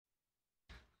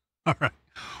All right.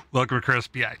 Welcome to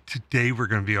KratosBI. Today we're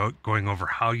going to be going over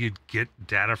how you'd get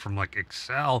data from like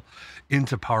Excel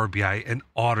into Power BI and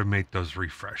automate those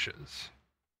refreshes.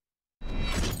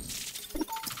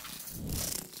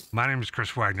 My name is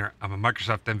Chris Wagner. I'm a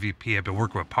Microsoft MVP. I've been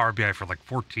working with Power BI for like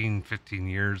 14, 15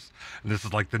 years. And this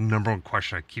is like the number one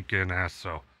question I keep getting asked.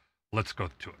 So let's go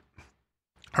to it.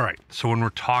 All right. So when we're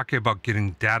talking about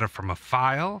getting data from a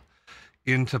file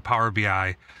into Power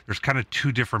BI, there's kind of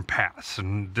two different paths,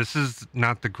 and this is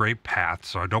not the great path,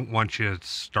 so I don't want you to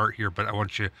start here, but I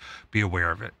want you to be aware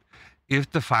of it.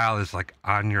 If the file is like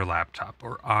on your laptop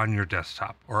or on your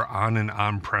desktop or on an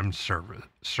on-prem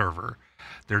server,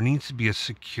 there needs to be a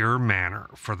secure manner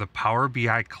for the Power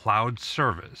BI cloud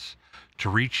service to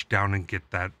reach down and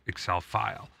get that Excel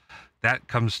file. That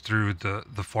comes through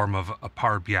the form of a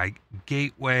Power BI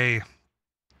gateway.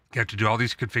 You have to do all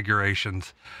these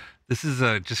configurations. This is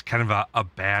just kind of a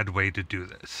bad way to do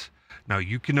this. Now,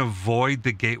 you can avoid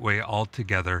the gateway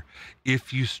altogether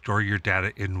if you store your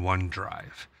data in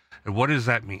OneDrive. And what does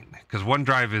that mean? Because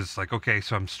OneDrive is like, okay,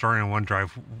 so I'm storing in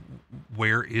OneDrive.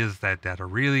 Where is that data?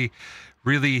 Really,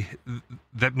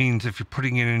 that means if you're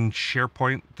putting it in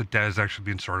SharePoint, the data is actually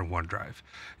being stored in OneDrive.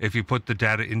 If you put the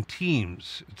data in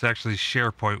Teams, it's actually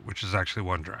SharePoint, which is actually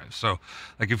OneDrive. So,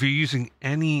 like if you're using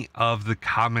any of the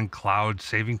common cloud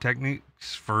saving techniques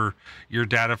for your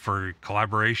data for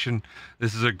collaboration,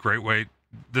 this is a great way.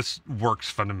 This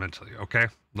works fundamentally. Okay,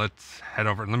 let's head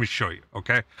over and let me show you.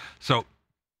 Okay, so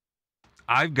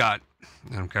I've got,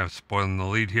 I'm kind of spoiling the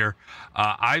lead here.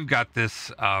 I've got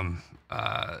this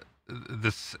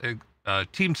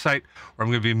team site where I'm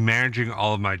going to be managing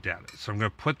all of my data. So I'm going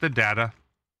to put the data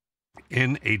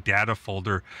in a data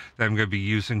folder that I'm going to be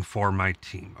using for my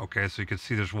team. Okay, so you can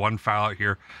see there's one file out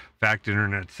here, fact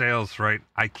internet sales, right?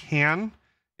 I can,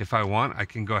 if I want, I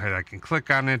can go ahead, I can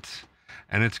click on it,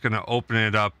 and it's going to open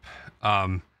it up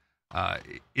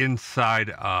inside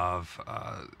of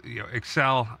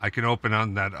Excel. I can open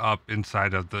on that up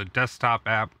inside of the desktop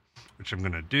app, which I'm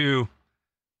going to do.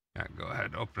 Yeah, go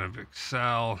ahead, open up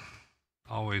Excel.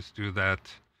 Always do that.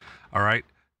 All right.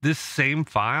 This same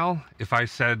file, if I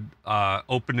said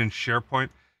open in SharePoint,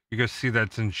 you can see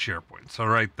that's in SharePoint. So,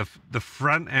 right, the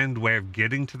front end way of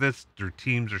getting to this through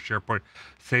Teams or SharePoint,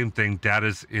 same thing,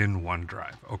 data's in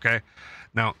OneDrive. Okay.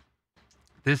 Now,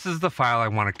 this is the file I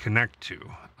want to connect to.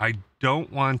 I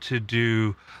don't want to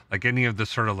do like any of the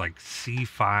sort of like C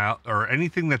file or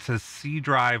anything that says C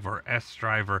drive or S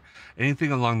drive or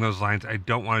anything along those lines. I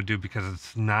don't want to do because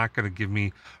it's not going to give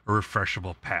me a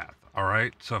refreshable path. All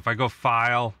right. So if I go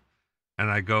file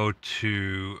and I go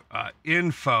to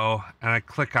info and I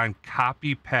click on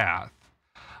copy path,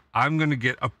 I'm going to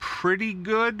get a pretty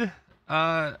good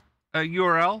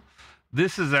URL.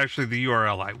 This is actually the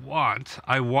URL I want.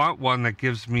 I want one that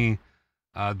gives me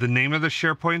the name of the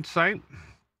SharePoint site,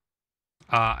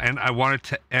 and I want it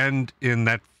to end in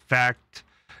that fact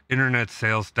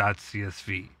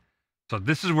internetsales.csv. So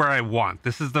this is where I want.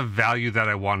 This is the value that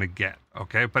I want to get.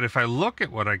 Okay, but if I look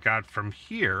at what I got from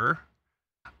here,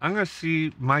 I'm going to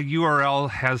see my URL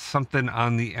has something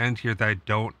on the end here that I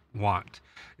don't want.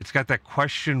 It's got that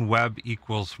question web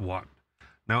equals 1.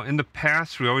 Now, in the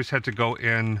past, we always had to go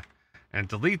in and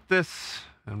delete this.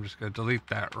 I'm just going to delete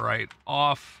that right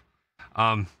off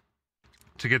to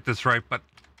get this right. But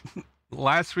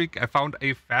last week I found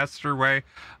a faster way.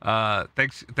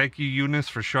 Thank you, Eunice,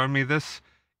 for showing me this.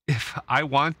 If I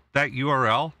want that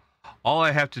URL, all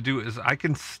I have to do is I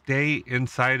can stay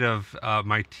inside of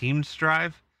my Teams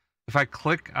drive. If I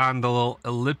click on the little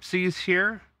ellipses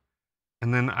here,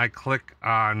 and then I click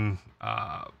on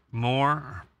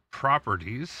more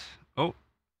properties. Oh,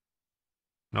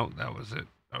 no, that was it.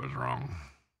 That was wrong.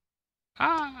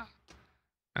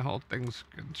 My whole thing's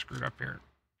getting screwed up here.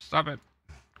 Stop it.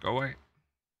 Go away.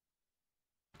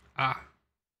 If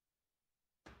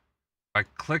I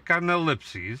click on the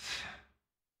ellipses,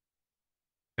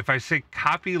 if I say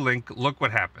copy link, look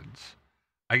what happens.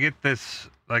 I get this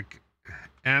like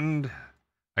end.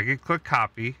 I can click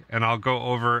copy and I'll go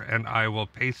over and I will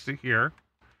paste it here.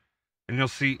 And you'll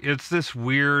see it's this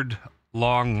weird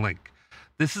long link.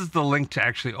 This is the link to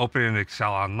actually open in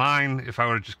Excel online. If I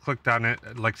would have just clicked on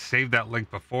it, like saved that link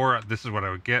before, this is what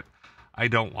I would get. I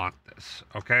don't want this.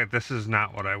 Okay, this is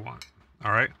not what I want.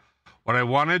 All right, what I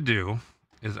want to do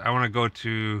is I want to go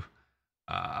to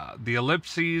the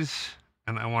ellipses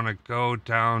and I want to go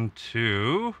down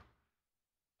to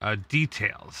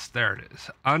details. There it is.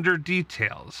 Under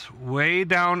details, way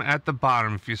down at the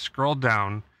bottom, if you scroll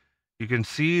down, you can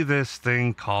see this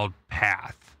thing called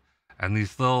path and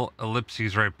these little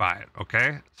ellipses right by it.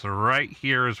 Okay, so right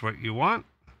here is what you want.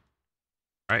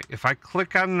 Right, if I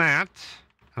click on that,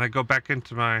 and I go back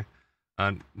into my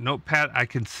notepad, I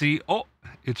can see, oh,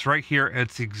 it's right here. And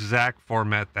it's the exact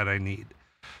format that I need.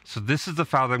 So this is the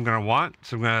file that I'm going to want.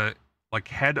 So I'm going to like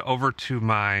head over to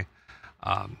my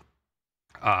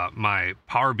my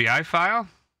Power BI file.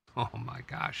 Oh my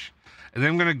gosh. And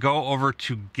then I'm going to go over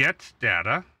to get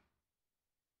data.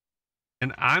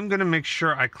 And I'm going to make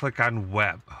sure I click on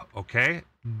web. Okay.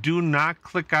 Do not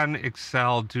click on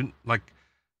Excel.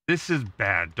 This is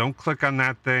bad. Don't click on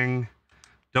that thing.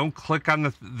 Don't click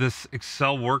on this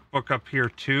Excel workbook up here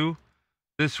too.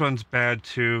 This one's bad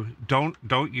too. Don't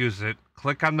use it.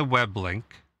 Click on the web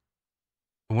link.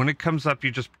 When it comes up,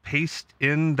 you just paste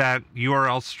in that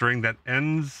URL string that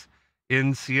ends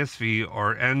in CSV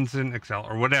or ends in Excel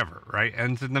or whatever, right?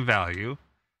 Ends in the value.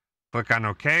 Click on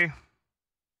OK.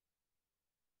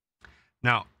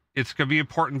 Now, it's going to be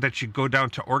important that you go down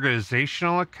to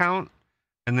organizational account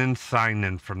and then sign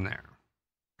in from there.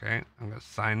 Okay, I'm going to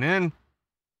sign in.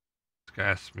 It's going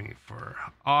to ask me for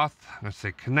auth. I'm going to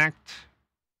say connect.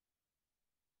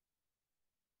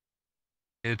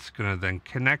 It's going to then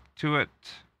connect to it.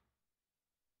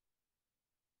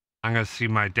 I'm going to see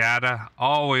my data.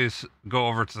 Always go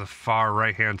over to the far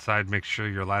right-hand side. Make sure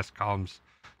your last column's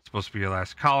supposed to be your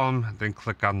last column. Then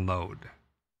click on load.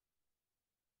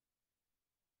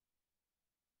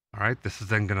 All right, this is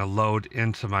then going to load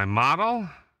into my model.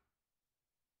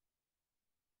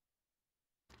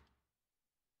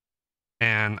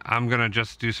 And I'm going to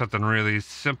just do something really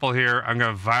simple here. I'm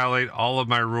going to violate all of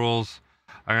my rules.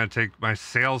 I'm going to take my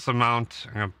sales amount.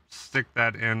 I'm going to stick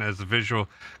that in as a visual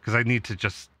because I need to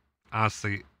just,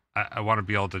 honestly, I want to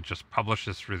be able to just publish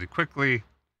this really quickly.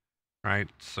 Right,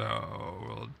 so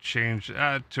we'll change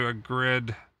that to a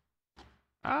grid.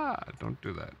 Don't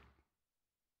do that.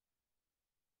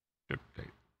 Date.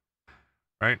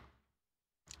 Right,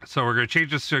 so we're going to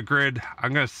change this to a grid.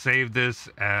 I'm going to save this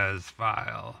as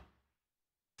file.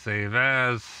 Save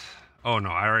as. Oh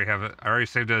no, I already have it. I already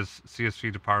saved it as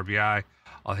CSV to Power BI.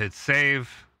 I'll hit save.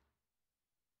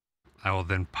 I will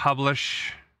then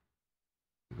publish.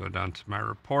 Go down to my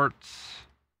reports.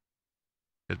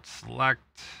 Hit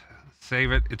select.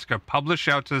 Save it. It's going to publish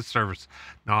out to the service.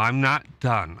 Now I'm not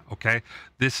done. Okay,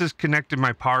 this is connected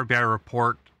my Power BI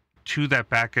report to that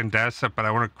backend data set, but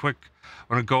I want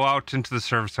to go out into the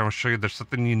service. I want to show you there's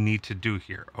something you need to do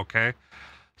here. Okay,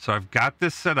 so I've got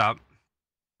this set up.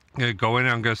 I'm going to go in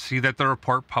and I'm going to see that the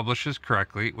report publishes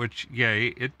correctly, which yay,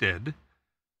 it did.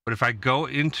 But if I go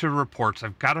into reports,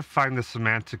 I've got to find the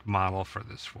semantic model for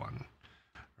this one.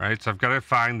 Right, so I've got to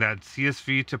find that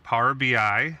CSV to Power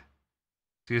BI.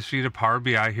 CSV to Power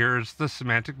BI, here's the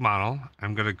semantic model.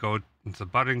 I'm going to go into the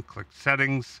button, click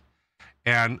settings,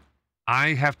 and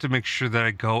I have to make sure that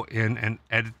I go in and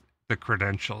edit the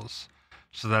credentials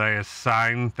so that I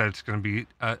assign that it's going to be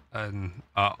an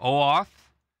OAuth,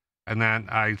 and then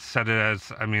I set it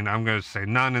as, I'm going to say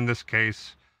none in this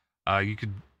case.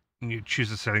 You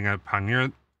choose a setting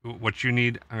upon what you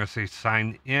need. I'm going to say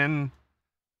sign in.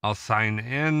 I'll sign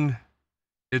in.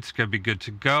 It's going to be good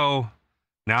to go.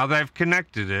 Now that I've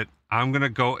connected it, I'm going to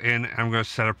go in and I'm going to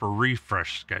set up a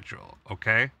refresh schedule.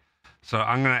 Okay. So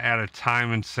I'm going to add a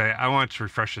time and say I want to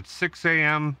refresh at 6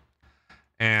 a.m.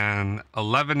 and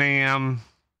 11 a.m.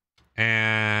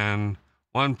 and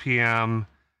 1 p.m.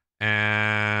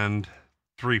 and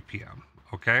 3 p.m.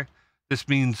 Okay. This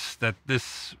means that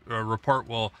this report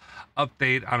will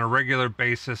update on a regular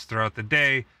basis throughout the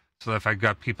day. So that if I've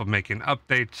got people making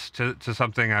updates to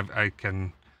something, I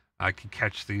can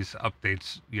catch these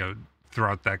updates,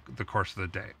 throughout the course of the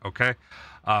day. Okay.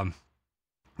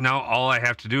 Now all I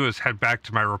have to do is head back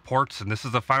to my reports, and this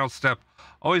is the final step.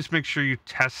 Always make sure you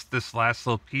test this last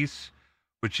little piece,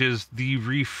 which is the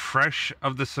refresh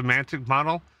of the semantic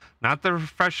model, not the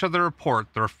refresh of the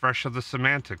report, the refresh of the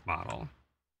semantic model.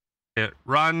 Hit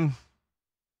run.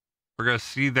 We're going to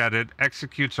see that it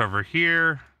executes over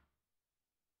here.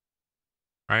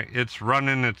 Right, it's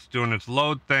running, it's doing its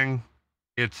load thing.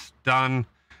 It's done.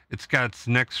 It's got its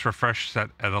next refresh set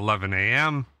at 11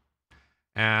 a.m.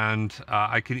 And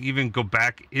I can even go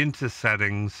back into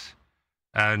settings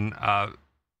and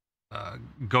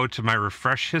go to my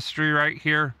refresh history right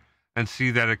here and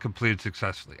see that it completed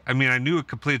successfully. I knew it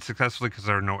completed successfully because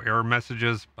there are no error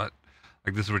messages, but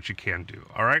this is what you can do.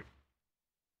 All right.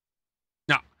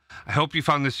 Now, I hope you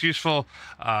found this useful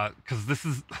because this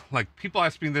is people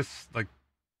ask me this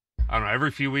I don't know,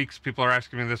 every few weeks people are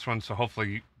asking me this one, so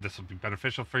hopefully this will be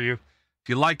beneficial for you. If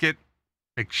you like it,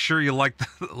 make sure you like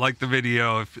the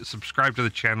video, subscribe to the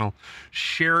channel,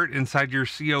 share it inside your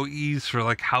COEs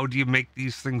for how do you make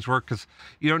these things work, because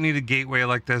you don't need a gateway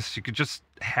like this. You could just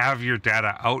have your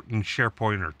data out in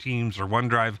SharePoint or Teams or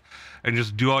OneDrive and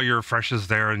just do all your refreshes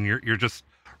there, and you're just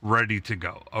ready to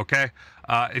go. Okay.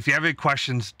 If you have any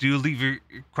questions, do leave your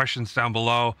questions down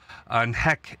below. And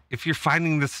heck, if you're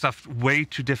finding this stuff way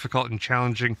too difficult and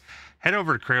challenging, head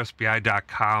over to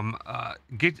KratosBI.com.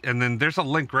 And then there's a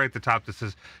link right at the top that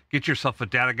says "Get yourself a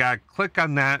data guide." Click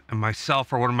on that, and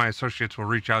myself or one of my associates will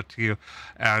reach out to you,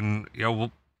 and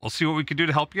we'll see what we can do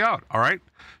to help you out. All right.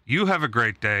 You have a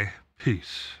great day.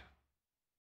 Peace.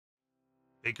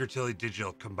 Baker Tilly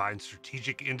Digital combines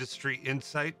strategic industry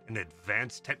insight and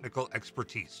advanced technical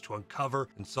expertise to uncover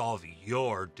and solve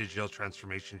your digital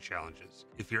transformation challenges.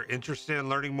 If you're interested in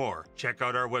learning more, check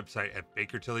out our website at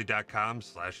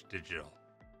bakertilly.com/digital.